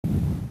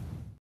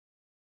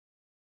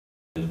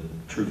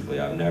truthfully,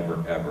 I've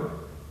never, ever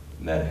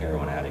met a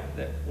heroin addict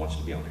that wants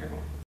to be on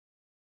heroin.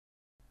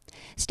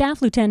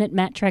 Staff Lieutenant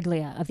Matt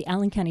Treglia of the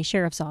Allen County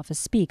Sheriff's Office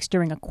speaks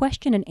during a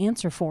question and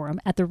answer forum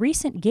at the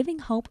recent Giving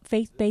Hope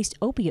faith-based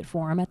opiate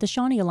forum at the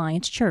Shawnee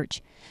Alliance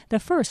Church. The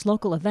first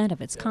local event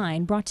of its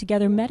kind brought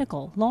together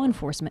medical, law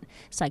enforcement,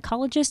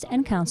 psychologists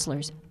and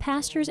counselors,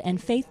 pastors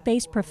and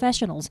faith-based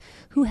professionals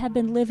who have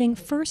been living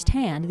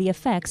firsthand the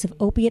effects of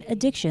opiate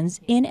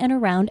addictions in and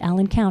around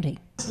Allen County.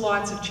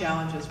 Lots of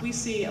challenges. We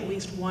see at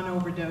least one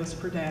overdose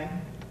per day.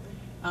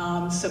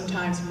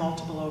 Sometimes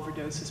multiple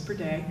overdoses per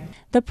day.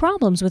 The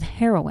problems with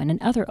heroin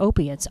and other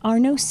opiates are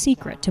no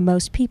secret to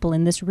most people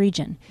in this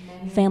region.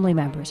 Family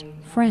members,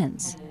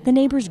 friends, the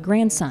neighbor's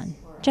grandson.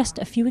 Just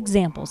a few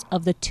examples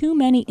of the too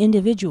many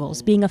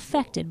individuals being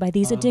affected by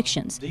these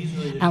addictions.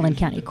 Allen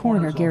County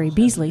Coroner Gary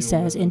Beasley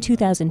says in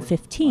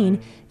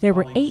 2015 there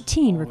were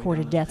 18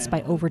 recorded deaths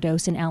by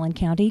overdose in Allen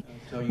County.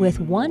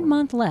 With 1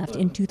 month left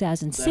in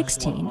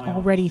 2016,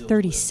 already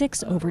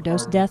 36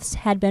 overdose deaths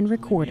had been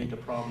recorded.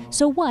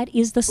 So what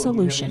is the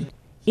solution?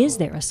 Is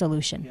there a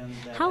solution?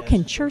 How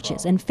can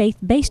churches and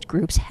faith-based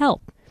groups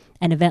help?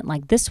 An event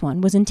like this one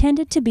was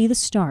intended to be the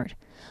start.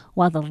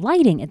 While the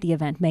lighting at the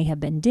event may have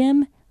been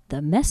dim,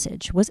 the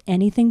message was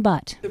anything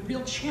but. The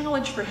real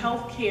challenge for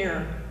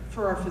healthcare,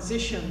 for our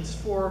physicians,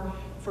 for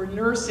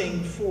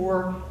nursing,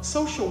 for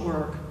social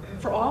work,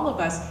 for all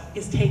of us,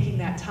 is taking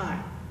that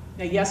time.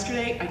 Now,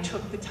 yesterday I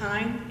took the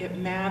time. It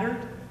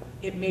mattered.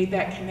 It made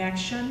that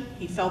connection.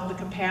 He felt the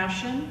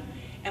compassion,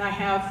 and I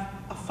have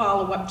a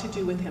follow-up to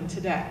do with him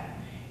today.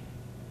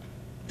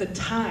 The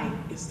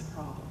time is the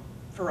problem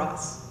for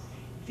us.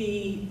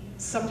 The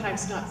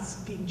sometimes not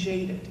being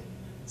jaded.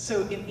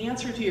 So in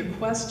answer to your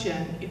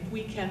question, if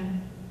we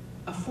can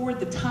afford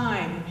the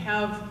time and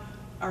have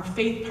our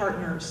faith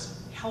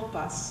partners help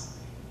us,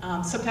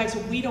 sometimes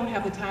when we don't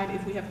have the time,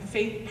 if we have a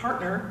faith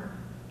partner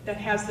that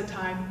has the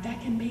time,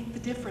 that can make the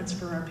difference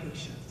for our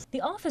patients.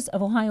 The Office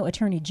of Ohio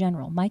Attorney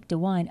General Mike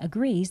DeWine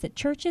agrees that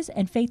churches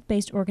and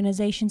faith-based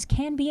organizations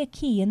can be a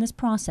key in this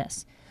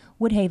process.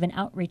 Woodhaven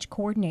Outreach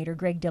Coordinator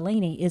Greg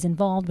Delaney is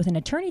involved with an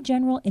Attorney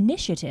General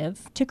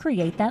initiative to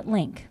create that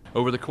link.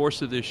 Over the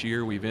course of this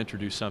year, we've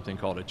introduced something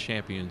called a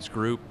Champions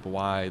Group.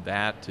 Why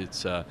that?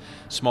 It's a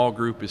small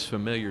group is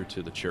familiar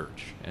to the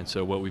church. And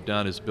so what we've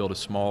done is build a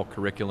small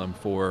curriculum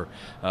for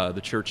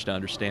the church to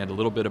understand a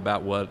little bit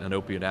about what an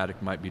opiate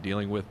addict might be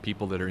dealing with,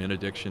 people that are in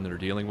addiction that are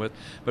dealing with,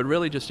 but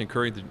really just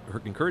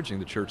encouraging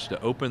the church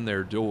to open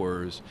their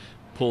doors,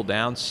 pull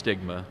down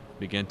stigma,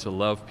 begin to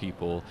love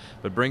people,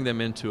 but bring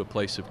them into a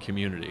place of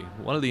community.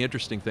 One of the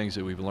interesting things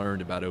that we've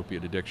learned about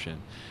opiate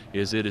addiction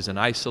is it is an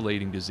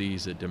isolating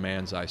disease that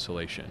demands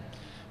isolation.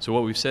 So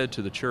what we've said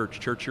to the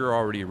church, you're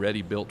already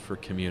ready built for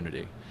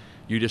community.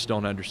 You just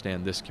don't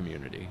understand this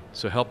community.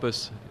 So help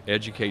us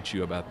educate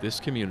you about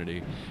this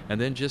community, and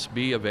then just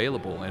be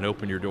available and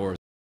open your doors.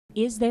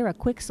 Is there a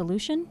quick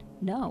solution?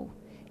 No.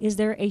 Is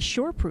there a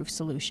sure-proof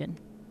solution?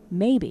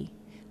 Maybe.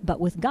 But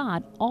with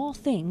God, all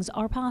things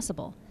are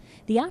possible.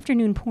 The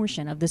afternoon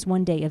portion of this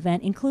one-day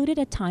event included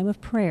a time of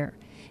prayer.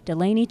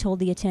 Delaney told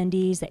the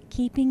attendees that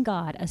keeping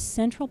God a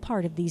central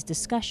part of these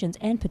discussions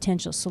and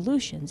potential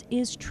solutions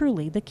is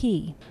truly the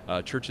key.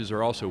 Churches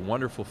are also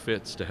wonderful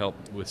fits to help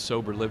with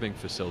sober living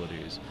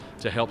facilities,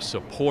 to help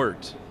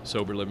support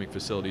sober living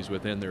facilities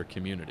within their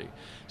community.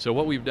 So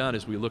what we've done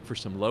is we look for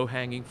some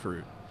low-hanging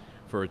fruit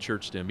for a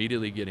church to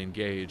immediately get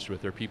engaged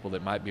with their people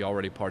that might be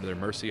already part of their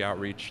mercy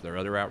outreach, their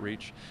other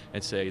outreach,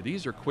 and say,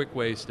 these are quick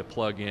ways to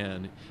plug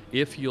in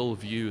if you'll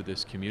view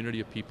this community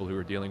of people who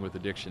are dealing with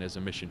addiction as a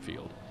mission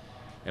field.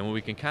 And when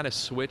we can kind of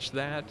switch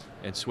that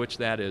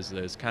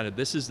as kind of,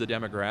 this is the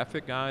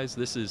demographic, guys,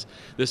 this is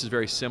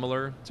very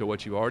similar to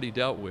what you already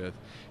dealt with,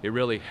 it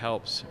really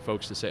helps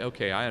folks to say,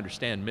 okay, I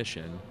understand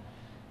mission.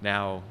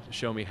 Now,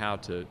 show me how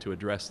to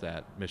address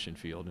that mission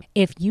field.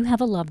 If you have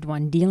a loved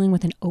one dealing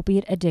with an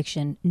opiate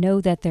addiction, know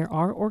that there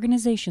are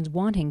organizations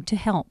wanting to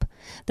help.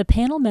 The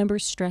panel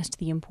members stressed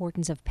the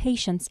importance of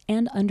patience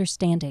and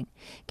understanding.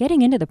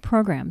 Getting into the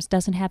programs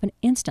doesn't happen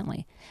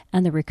instantly,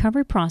 and the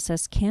recovery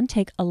process can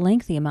take a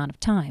lengthy amount of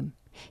time.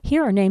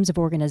 Here are names of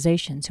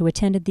organizations who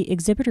attended the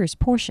exhibitors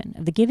portion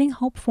of the Giving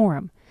Hope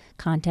Forum.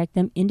 Contact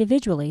them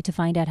individually to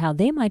find out how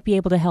they might be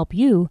able to help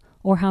you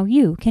or how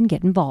you can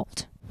get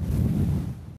involved.